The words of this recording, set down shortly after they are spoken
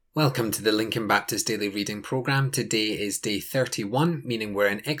Welcome to the Lincoln Baptist Daily Reading Programme. Today is day 31, meaning we're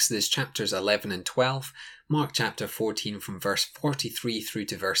in Exodus chapters 11 and 12, Mark chapter 14 from verse 43 through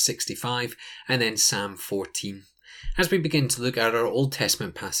to verse 65, and then Psalm 14. As we begin to look at our Old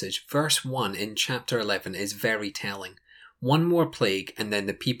Testament passage, verse 1 in chapter 11 is very telling. One more plague and then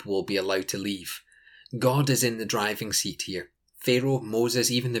the people will be allowed to leave. God is in the driving seat here. Pharaoh,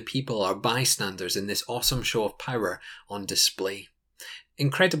 Moses, even the people are bystanders in this awesome show of power on display.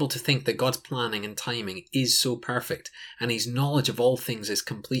 Incredible to think that God's planning and timing is so perfect, and his knowledge of all things is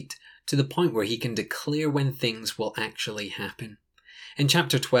complete, to the point where he can declare when things will actually happen. In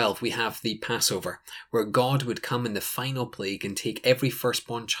chapter 12 we have the Passover, where God would come in the final plague and take every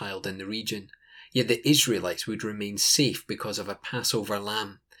firstborn child in the region. Yet the Israelites would remain safe because of a Passover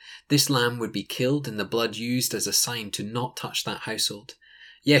lamb. This lamb would be killed and the blood used as a sign to not touch that household.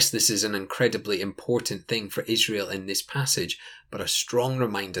 Yes, this is an incredibly important thing for Israel in this passage, but a strong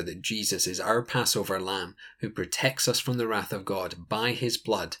reminder that Jesus is our Passover lamb who protects us from the wrath of God by his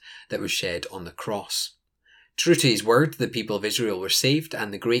blood that was shed on the cross. True to his word, the people of Israel were saved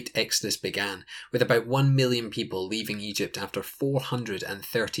and the great Exodus began, with about 1 million people leaving Egypt after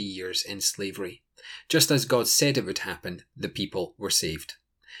 430 years in slavery. Just as God said it would happen, the people were saved.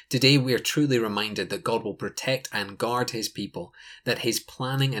 Today we are truly reminded that God will protect and guard his people, that his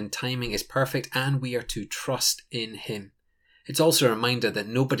planning and timing is perfect, and we are to trust in him. It's also a reminder that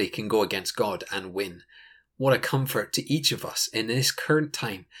nobody can go against God and win. What a comfort to each of us in this current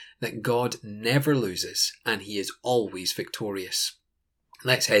time that God never loses and he is always victorious.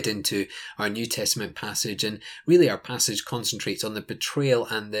 Let's head into our New Testament passage, and really our passage concentrates on the betrayal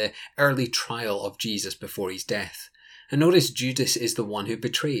and the early trial of Jesus before his death. And notice Judas is the one who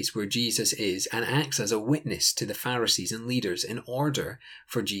betrays where Jesus is and acts as a witness to the Pharisees and leaders in order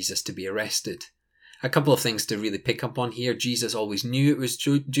for Jesus to be arrested. A couple of things to really pick up on here. Jesus always knew it was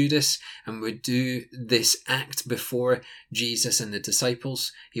Judas and would do this act before Jesus and the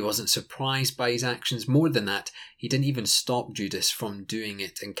disciples. He wasn't surprised by his actions. More than that, he didn't even stop Judas from doing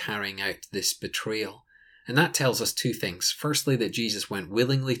it and carrying out this betrayal. And that tells us two things. Firstly, that Jesus went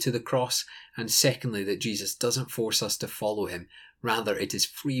willingly to the cross, and secondly, that Jesus doesn't force us to follow him. Rather, it is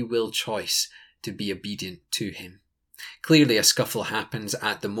free will choice to be obedient to him. Clearly, a scuffle happens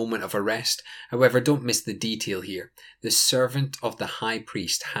at the moment of arrest. However, don't miss the detail here. The servant of the high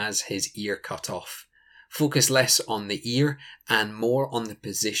priest has his ear cut off. Focus less on the ear and more on the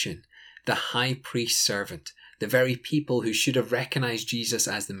position. The high priest servant, the very people who should have recognized Jesus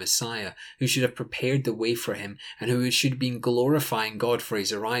as the Messiah, who should have prepared the way for him, and who should have been glorifying God for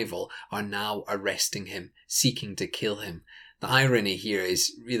his arrival, are now arresting him, seeking to kill him. The irony here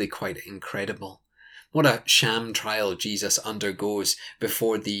is really quite incredible. What a sham trial Jesus undergoes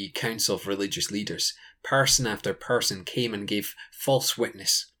before the council of religious leaders. Person after person came and gave false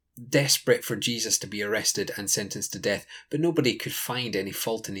witness, desperate for Jesus to be arrested and sentenced to death, but nobody could find any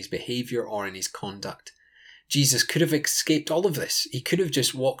fault in his behaviour or in his conduct. Jesus could have escaped all of this. He could have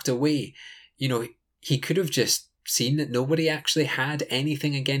just walked away. He could have just seen that nobody actually had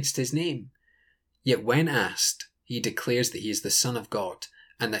anything against his name. Yet when asked, he declares that he is the Son of God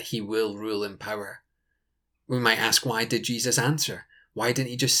and that he will rule in power. We might ask, why did Jesus answer? Why didn't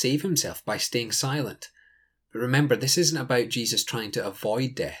he just save himself by staying silent? But remember, this isn't about Jesus trying to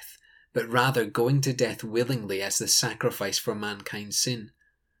avoid death, but rather going to death willingly as the sacrifice for mankind's sin.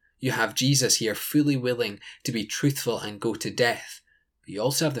 You have Jesus here fully willing to be truthful and go to death, but you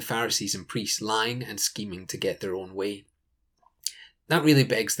also have the Pharisees and priests lying and scheming to get their own way. That really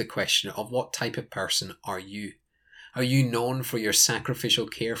begs the question of what type of person are you? Are you known for your sacrificial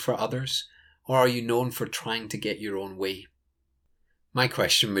care for others, or are you known for trying to get your own way? My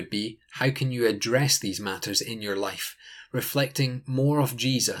question would be, how can you address these matters in your life, reflecting more of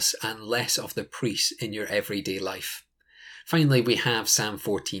Jesus and less of the priest in your everyday life? Finally, we have Psalm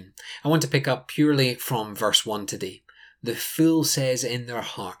 14. I want to pick up purely from verse 1 today. The fool says in their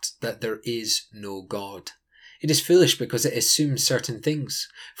heart that there is no God. It is foolish because it assumes certain things.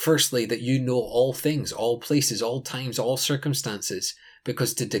 Firstly, that you know all things, all places, all times, all circumstances.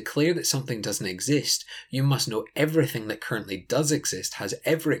 Because to declare that something doesn't exist, you must know everything that currently does exist, has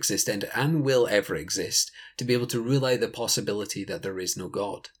ever existed, and will ever exist, to be able to rule out the possibility that there is no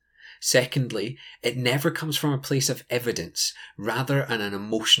God. Secondly, it never comes from a place of evidence, rather than an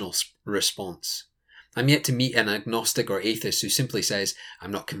emotional response. I'm yet to meet an agnostic or atheist who simply says,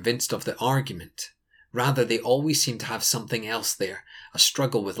 I'm not convinced of the argument. Rather, they always seem to have something else there, a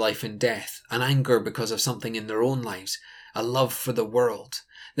struggle with life and death, an anger because of something in their own lives, a love for the world.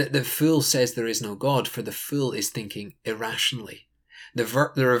 That the fool says there is no God, for the fool is thinking irrationally. The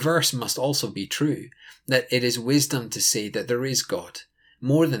reverse must also be true, that it is wisdom to say that there is God.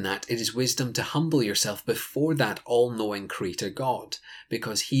 More than that, it is wisdom to humble yourself before that all-knowing Creator God,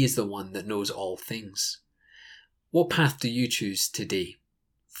 because He is the one that knows all things. What path do you choose today?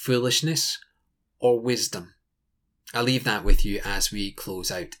 Foolishness or wisdom? I'll leave that with you as we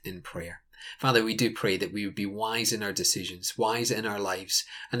close out in prayer. Father, we do pray that we would be wise in our decisions, wise in our lives,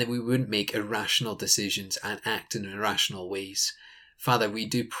 and that we wouldn't make irrational decisions and act in irrational ways. Father, we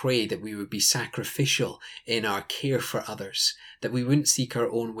do pray that we would be sacrificial in our care for others, that we wouldn't seek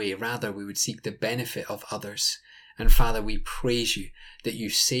our own way, rather we would seek the benefit of others. And Father, we praise you that you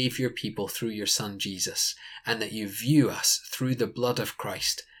save your people through your Son Jesus, and that you view us through the blood of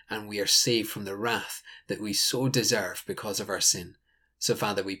Christ, and we are saved from the wrath that we so deserve because of our sin. So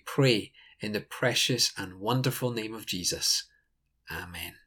Father, we pray in the precious and wonderful name of Jesus. Amen.